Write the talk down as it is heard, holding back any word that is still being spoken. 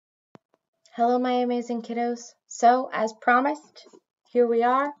Hello, my amazing kiddos. So, as promised, here we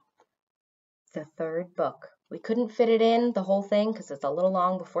are, the third book. We couldn't fit it in, the whole thing, because it's a little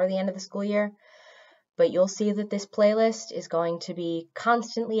long before the end of the school year, but you'll see that this playlist is going to be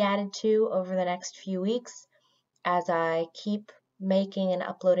constantly added to over the next few weeks as I keep making and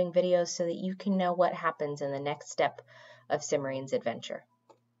uploading videos so that you can know what happens in the next step of Cimmorene's adventure.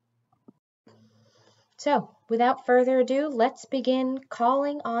 So, without further ado, let's begin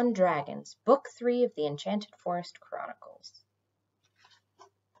Calling on Dragons, Book 3 of the Enchanted Forest Chronicles.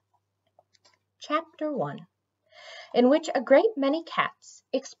 Chapter 1, in which a great many cats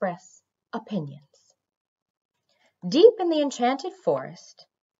express opinions. Deep in the enchanted forest,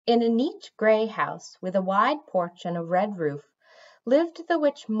 in a neat grey house with a wide porch and a red roof, lived the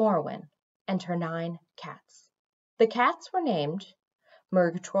witch Morwen and her 9 cats. The cats were named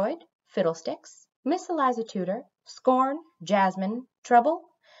Murgatroyd, Fiddlesticks, Miss Eliza Tudor, Scorn, Jasmine, Trouble,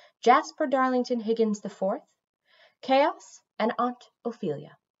 Jasper Darlington Higgins IV, Chaos, and Aunt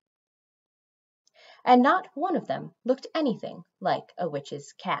Ophelia. And not one of them looked anything like a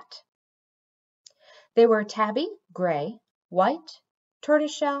witch's cat. They were tabby, gray, white,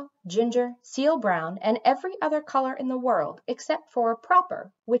 tortoiseshell, ginger, seal brown, and every other color in the world except for a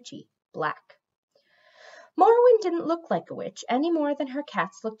proper witchy black. Morwen didn't look like a witch any more than her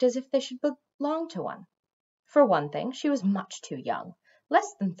cats looked as if they should belong to one. For one thing, she was much too young,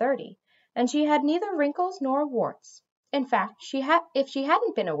 less than 30, and she had neither wrinkles nor warts. In fact, if she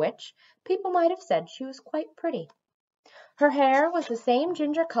hadn't been a witch, people might have said she was quite pretty. Her hair was the same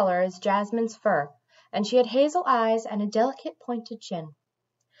ginger color as Jasmine's fur, and she had hazel eyes and a delicate pointed chin.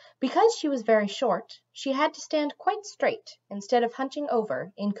 Because she was very short, she had to stand quite straight instead of hunching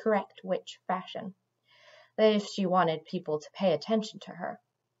over in correct witch fashion, if she wanted people to pay attention to her.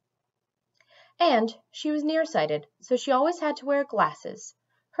 And she was nearsighted, so she always had to wear glasses.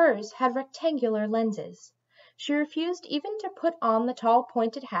 Hers had rectangular lenses. She refused even to put on the tall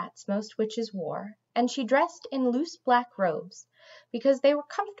pointed hats most witches wore, and she dressed in loose black robes because they were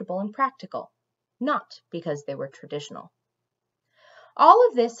comfortable and practical, not because they were traditional. All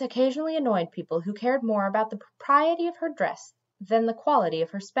of this occasionally annoyed people who cared more about the propriety of her dress than the quality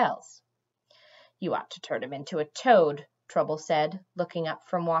of her spells. "You ought to turn him into a toad," Trouble said, looking up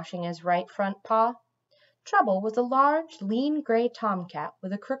from washing his right front paw. Trouble was a large, lean gray tomcat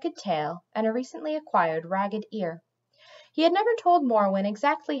with a crooked tail and a recently acquired ragged ear. He had never told Morwen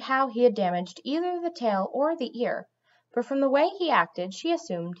exactly how he had damaged either the tail or the ear, but from the way he acted she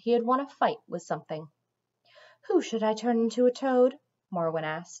assumed he had won a fight with something. "Who should I turn into a toad?" Morwen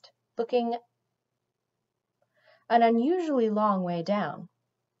asked, looking an unusually long way down.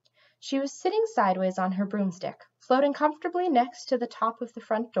 She was sitting sideways on her broomstick, floating comfortably next to the top of the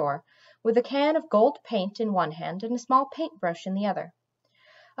front door, with a can of gold paint in one hand and a small paintbrush in the other.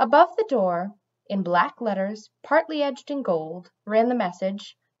 Above the door, in black letters, partly edged in gold, ran the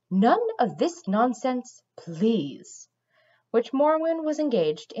message, "None of this nonsense, please," which Morwen was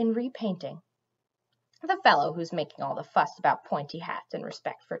engaged in repainting. "The fellow who's making all the fuss about pointy hats and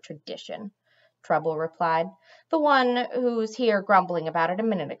respect for tradition," Trouble replied. "The one who's here grumbling about it a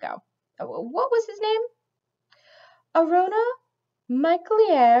minute ago. What was his name?" "Arona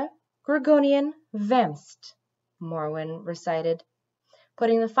Michaelier Gregonian Vamst," Morwen recited,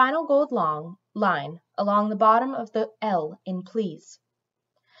 putting the final gold line along the bottom of the L in please.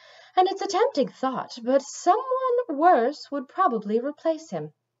 "And it's a tempting thought, but someone worse would probably replace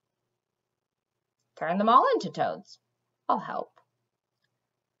him." "Turn them all into toads. I'll help."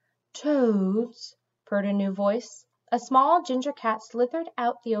 "Toads," purred a new voice. A small ginger cat slithered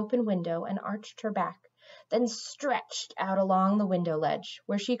out the open window and arched her back, then stretched out along the window ledge,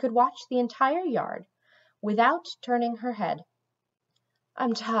 where she could watch the entire yard without turning her head.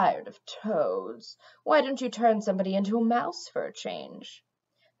 "I'm tired of toads. Why don't you turn somebody into a mouse for a change?"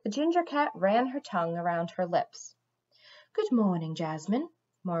 The ginger cat ran her tongue around her lips. "Good morning, Jasmine,"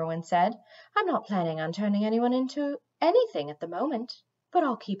 Morwen said. "I'm not planning on turning anyone into anything at the moment, but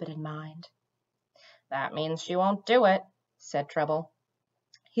I'll keep it in mind." "That means she won't do it," said Trouble.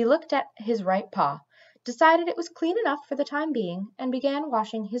 He looked at his right paw, decided it was clean enough for the time being, and began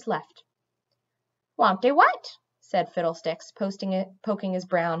washing his left. "Won't do what?" said Fiddlesticks, poking his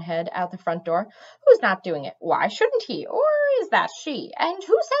brown head out the front door. "Who's not doing it? Why shouldn't he? Or is that she? And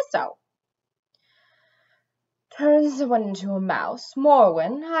who says so?" "Turn someone into a mouse,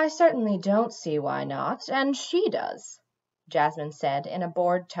 Morwen? I certainly don't see why not, and she does," Jasmine said in a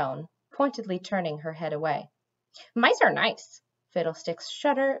bored tone, pointedly turning her head away. "Mice are nice." Fiddlesticks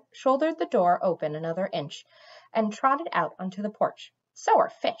shouldered the door open another inch and trotted out onto the porch. "So are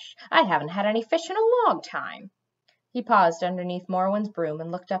fish. I haven't had any fish in a long time." He paused underneath Morwen's broom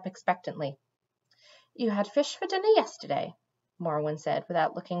and looked up expectantly. "You had fish for dinner yesterday," Morwen said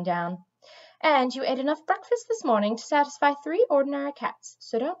without looking down. "And you ate enough breakfast this morning to satisfy 3 ordinary cats,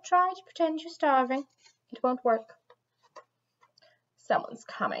 so don't try to pretend you're starving. It won't work." "Someone's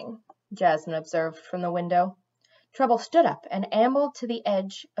coming," Jasmine observed from the window. Trouble stood up and ambled to the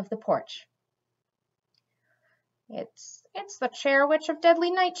edge of the porch. It's the chair witch of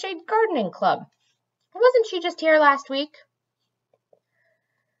Deadly Nightshade Gardening Club. Wasn't she just here last week?"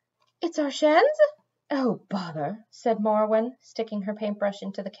 "It's Arshens? Oh, bother," said Morwen, sticking her paintbrush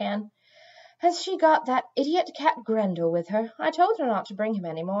into the can. "Has she got that idiot cat Grendel with her? I told her not to bring him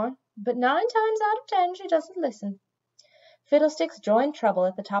any more, but 9 times out of 10 she doesn't listen." Fiddlesticks joined Trouble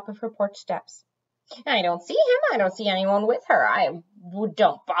at the top of her porch steps. "I don't see him. I don't see anyone with her.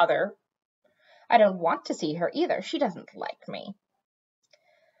 Don't bother. I don't want to see her either. She doesn't like me."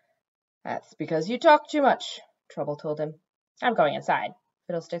 "That's because you talk too much," Trouble told him. "I'm going inside,"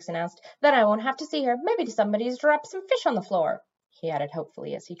 Fiddlesticks announced. "Then I won't have to see her. Maybe somebody's dropped some fish on the floor," he added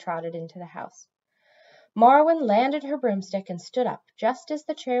hopefully as he trotted into the house. Morwen landed her broomstick and stood up just as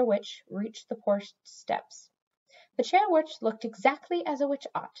the chair witch reached the porch steps. The chair witch looked exactly as a witch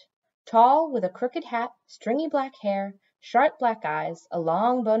ought. Tall, with a crooked hat, stringy black hair, sharp black eyes, a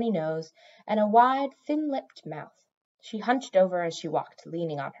long bony nose, and a wide, thin-lipped mouth. She hunched over as she walked,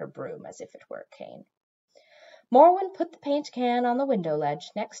 leaning on her broom as if it were a cane. Morwen put the paint can on the window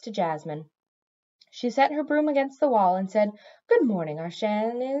ledge next to Jasmine. She set her broom against the wall and said, "Good morning,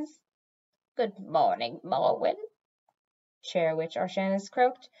 Arshaniz." "Good morning, Morwen," Chair Witch Arshaniz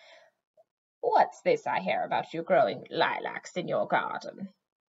croaked. "What's this I hear about you growing lilacs in your garden?"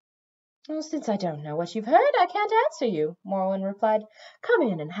 "Oh, since I don't know what you've heard, I can't answer you," Morwen replied. "Come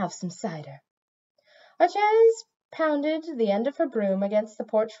in and have some cider." Arshaniz pounded the end of her broom against the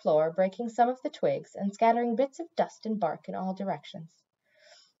porch floor, breaking some of the twigs and scattering bits of dust and bark in all directions.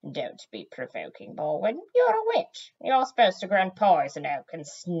 "Don't be provoking, Morwen. You're a witch. You're supposed to grow poison oak and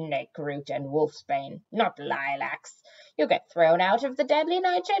snake root and wolfsbane, not lilacs. You'll get thrown out of the Deadly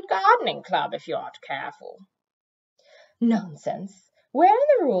Nightshade Gardening Club if you aren't careful." "Nonsense. Where in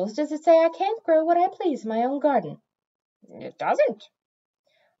the rules does it say I can't grow what I please in my own garden?" "It doesn't,"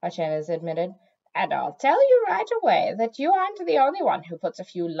 Arshaniz admitted. "And I'll tell you right away that you aren't the only one who puts a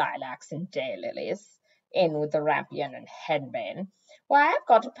few lilacs and daylilies in with the rampion and henbane. Why, I've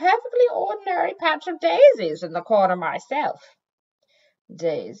got a perfectly ordinary patch of daisies in the corner myself."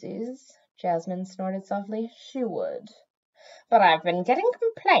 "Daisies?" Jasmine snorted softly. "She would." "But I've been getting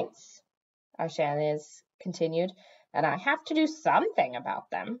complaints," Arshaniz continued, "and I have to do something about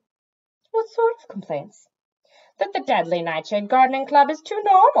them." "What sort of complaints?" "That the Deadly Nightshade Gardening Club is too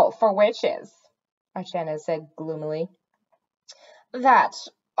normal for witches," Arshaniz said gloomily. "That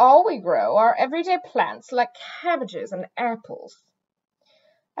all we grow are everyday plants like cabbages and apples."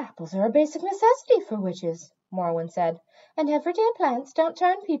 "Apples are a basic necessity for witches," Morwen said, "and everyday plants don't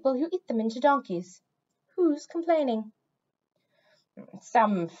turn people who eat them into donkeys. Who's complaining?"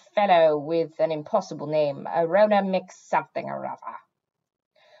 "Some fellow with an impossible name, Arona Mix something or other."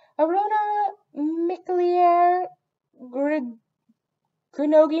 "Arona Micklier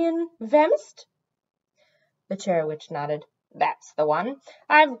Grinogian Vemst?" The chair witch nodded. "That's the one.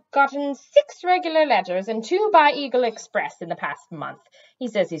 I've gotten 6 regular letters and 2 by Eagle Express in the past month. He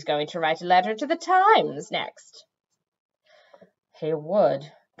says he's going to write a letter to the Times next." "He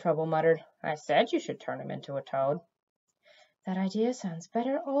would," Trouble muttered. "I said you should turn him into a toad." "That idea sounds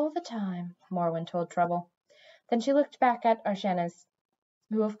better all the time," Morwen told Trouble. Then she looked back at Arshaniz,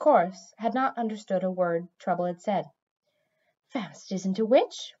 who, of course, had not understood a word Trouble had said. "Vamst isn't a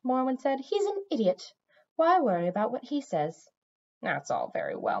witch," Morwen said. "He's an idiot. Why worry about what he says?" "That's all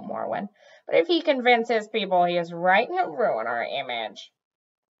very well, Morwen, but if he convinces people he is right, he'll ruin our image.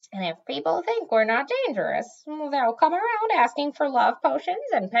 And if people think we're not dangerous, they'll come around asking for love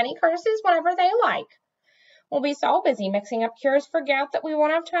potions and penny curses whenever they like. We'll be so busy mixing up cures for gout that we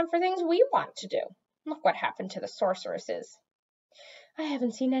won't have time for things we want to do. Look what happened to the sorceresses." "I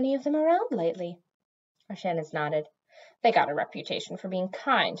haven't seen any of them around lately." Arshaniz nodded. "They got a reputation for being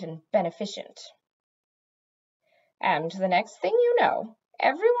kind and beneficent. And the next thing you know,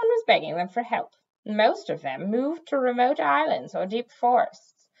 everyone was begging them for help. Most of them moved to remote islands or deep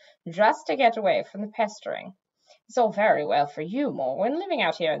forests, just to get away from the pestering. It's all very well for you, Morwen, living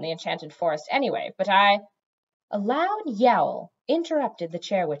out here in the enchanted forest anyway, but A loud yowl interrupted the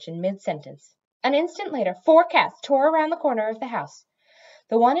chair witch in mid-sentence. An instant later 4 cats tore around the corner of the house.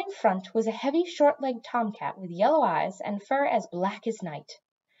 The one in front was a heavy, short-legged tomcat with yellow eyes and fur as black as night.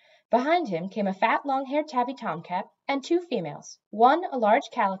 Behind him came a fat, long-haired tabby tomcat and 2 females, one a large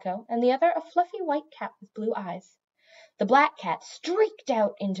calico and the other a fluffy white cat with blue eyes. The black cat streaked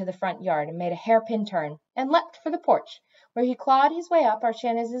out into the front yard and made a hairpin turn, and leapt for the porch, where he clawed his way up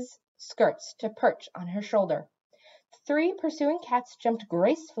Archaniz's skirts to perch on her shoulder. The 3 pursuing cats jumped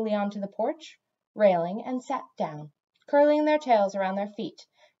gracefully onto the porch railing and sat down, curling their tails around their feet,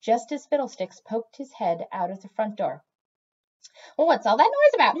 just as Fiddlesticks poked his head out of the front door. "What's all that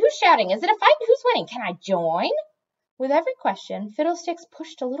noise about? Who's shouting? Is it a fight? Who's winning? Can I join?" With every question, Fiddlesticks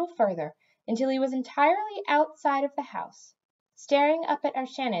pushed a little further, until he was entirely outside of the house, staring up at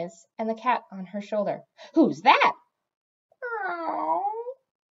Archaniz and the cat on her shoulder. "Who's that?" "Meow,"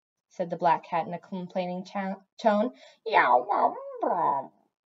 said the black cat in a complaining tone. "Yow,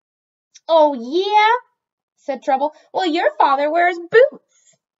 "Oh, yeah?" said Trouble. "Well, your father wears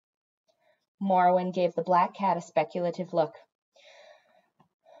boots." Morwen gave the black cat a speculative look.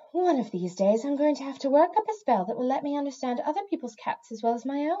 "One of these days I'm going to have to work up a spell that will let me understand other people's cats as well as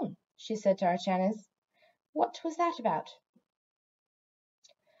my own," she said to Archaniz. "What was that about?"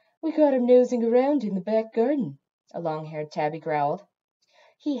 "We caught him nosing around in the back garden," a long-haired tabby growled.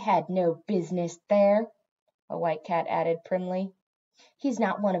 "He had no business there," a white cat added primly. "He's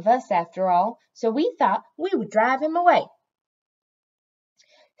not one of us, after all, so we thought we would drive him away."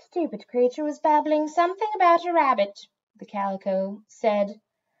 "Stupid creature was babbling something about a rabbit," the calico said,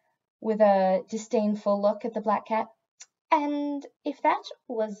 with a disdainful look at the black cat. "And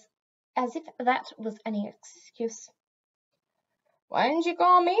as if that was any excuse." "Why didn't you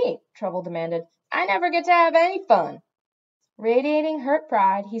call me?" Trouble demanded. "I never get to have any fun." Radiating hurt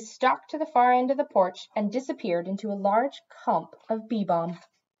pride, he stalked to the far end of the porch and disappeared into a large clump of bee balm.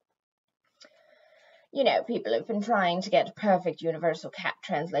 "You know, people have been trying to get a perfect universal cat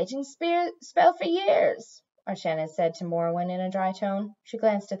translating spell for years," Archaniz said to Morwen in a dry tone. She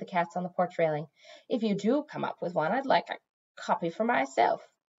glanced at the cats on the porch railing. "If you do come up with one, I'd like a copy for myself."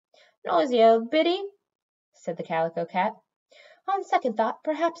 "Noisy old biddy," said the calico cat. "On second thought,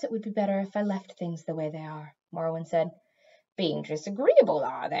 perhaps it would be better if I left things the way they are," Morwen said. "Being disagreeable,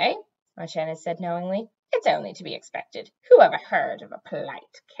 are they?" Archaniz said knowingly. "It's only to be expected. Who ever heard of a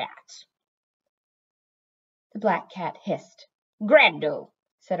polite cat?" The black cat hissed. "Grendel,"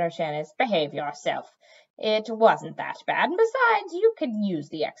 said Archaniz, "behave yourself. It wasn't that bad, and besides, you can use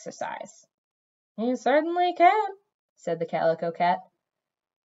the exercise." "You certainly can," said the calico cat.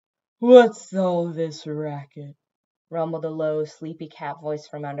 "What's all this racket?" rumbled a low, sleepy cat voice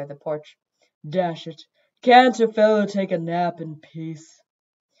from under the porch. "Dash it, can't a fellow take a nap in peace?"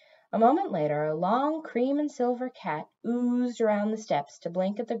 A moment later, a long cream and silver cat oozed around the steps to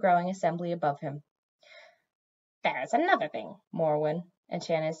blink at the growing assembly above him. "There's another thing, Morwen,"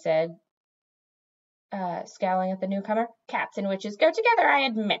 Archaniz said, scowling at the newcomer. "Cats and witches go together, I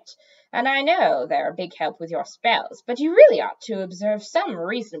admit, and I know they're a big help with your spells, but you really ought to observe some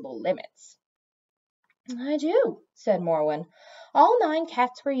reasonable limits." "I do," said Morwen. All 9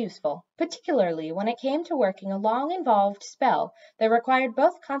 cats were useful, particularly when it came to working a long, involved spell that required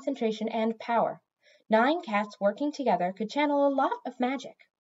both concentration and power. 9 cats working together could channel a lot of magic.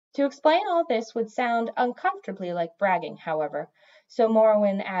 To explain all this would sound uncomfortably like bragging, however, so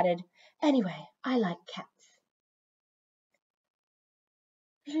Morwen added, "Anyway, I like cats."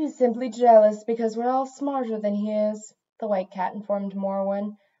 "She's simply jealous because we're all smarter than he is," the white cat informed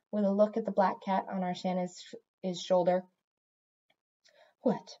Morwen, with a look at the black cat on Archaniz's shoulder.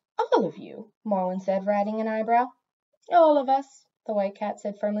 "What, all of you?" Morwen said, writing an eyebrow. "All of us," the white cat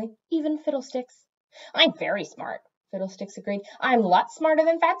said firmly, "even Fiddlesticks." "I'm very smart," Fiddlesticks agreed. "I'm lots smarter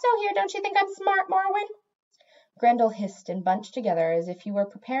than Fatso here. Don't you think I'm smart, Morwen?" Grendel hissed and bunched together as if he were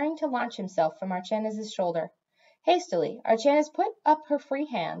preparing to launch himself from Archaniz's shoulder. Hastily, Archaniz put up her free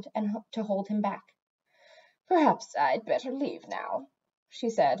hand to hold him back. "Perhaps I'd better leave now," she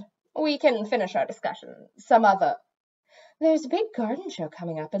said. "We can finish our discussion some other—" "There's a big garden show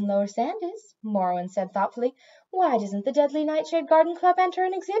coming up in Lower Sandys," Morwen said thoughtfully. "Why doesn't the Deadly Nightshade Garden Club enter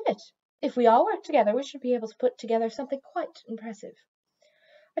an exhibit? If we all work together, we should be able to put together something quite impressive."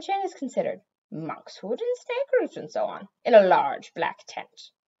 Archaniz considered. "Monkshood and snake-root and so on, in a large black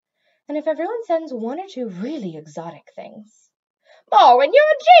tent." "And if everyone sends 1 or 2 really exotic things—" "Morwen, you're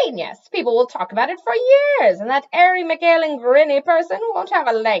a genius! People will talk about it for years, and that airy McGill Grinny person won't have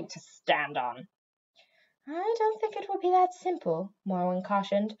a leg to stand on." "I don't think it will be that simple," Morwen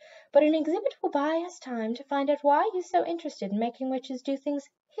cautioned, "but an exhibit will buy us time to find out why he's so interested in making witches do things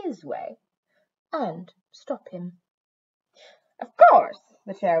his way, and stop him." "Of course,"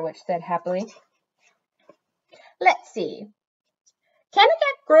 the Fair Witch said happily. "Let's see.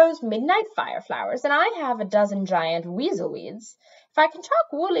 Kennegat grows midnight fireflowers, and I have a dozen giant weaselweeds. If I can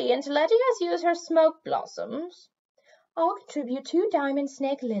talk Woolly into letting us use her smoke blossoms—" "I'll contribute 2 diamond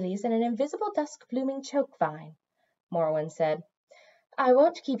snake lilies and an invisible dusk-blooming choke vine," Morwen said. "I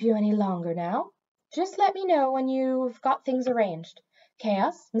won't keep you any longer now. Just let me know when you've got things arranged.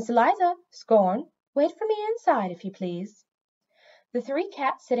 Chaos, Miss Eliza, Scorn, wait for me inside, if you please." The three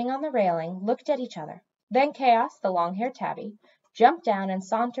cats sitting on the railing looked at each other. Then Chaos, the long-haired tabby, jumped down and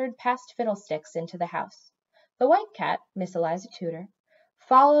sauntered past Fiddlesticks into the house. The white cat, Miss Eliza Tudor,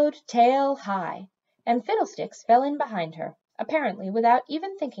 followed tail high, and Fiddlesticks fell in behind her, apparently without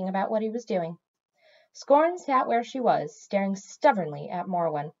even thinking about what he was doing. Scorn sat where she was, staring stubbornly at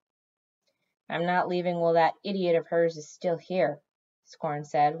Morwen. "I'm not leaving while that idiot of hers is still here," Scorn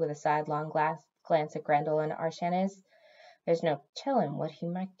said, with a sidelong glance at Grendel and Archanes. "There's no telling what he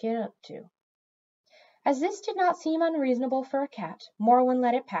might get up to." As this did not seem unreasonable for a cat, Morwen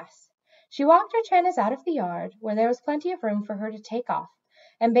let it pass. She walked Archanes out of the yard, where there was plenty of room for her to take off,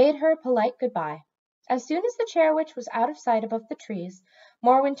 and bade her a polite good-bye. As soon as the chair-witch was out of sight above the trees,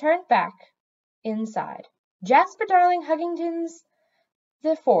 Morwen turned back inside. Jasper Darling Huggington's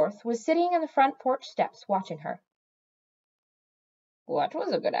the fourth was sitting on the front porch steps, watching her. "What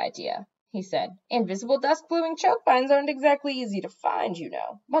was a good idea?" he said. "Invisible dusk-blooming choke-vines aren't exactly easy to find, you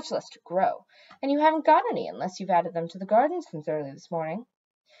know, much less to grow, and you haven't got any unless you've added them to the garden since early this morning."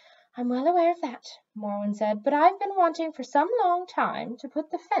 "I'm well aware of that," Morwen said, "but I've been wanting for some long time to put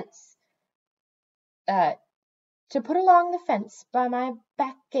some along the fence by my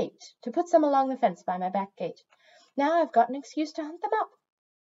back gate. Now I've got an excuse to hunt them up."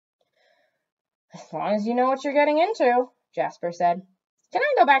 "As long as you know what you're getting into," Jasper said. "Can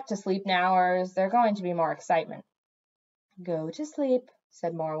I go back to sleep now, or is there going to be more excitement?" "Go to sleep,"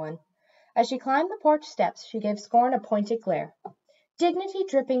 said Morwen. As she climbed the porch steps, she gave Scorn a pointed glare. Dignity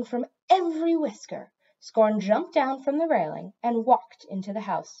dripping from every whisker, Scorn jumped down from the railing and walked into the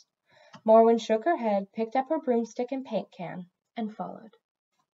house. Morwen shook her head, picked up her broomstick and paint can, and followed.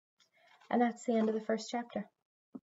 And that's the end of the first chapter.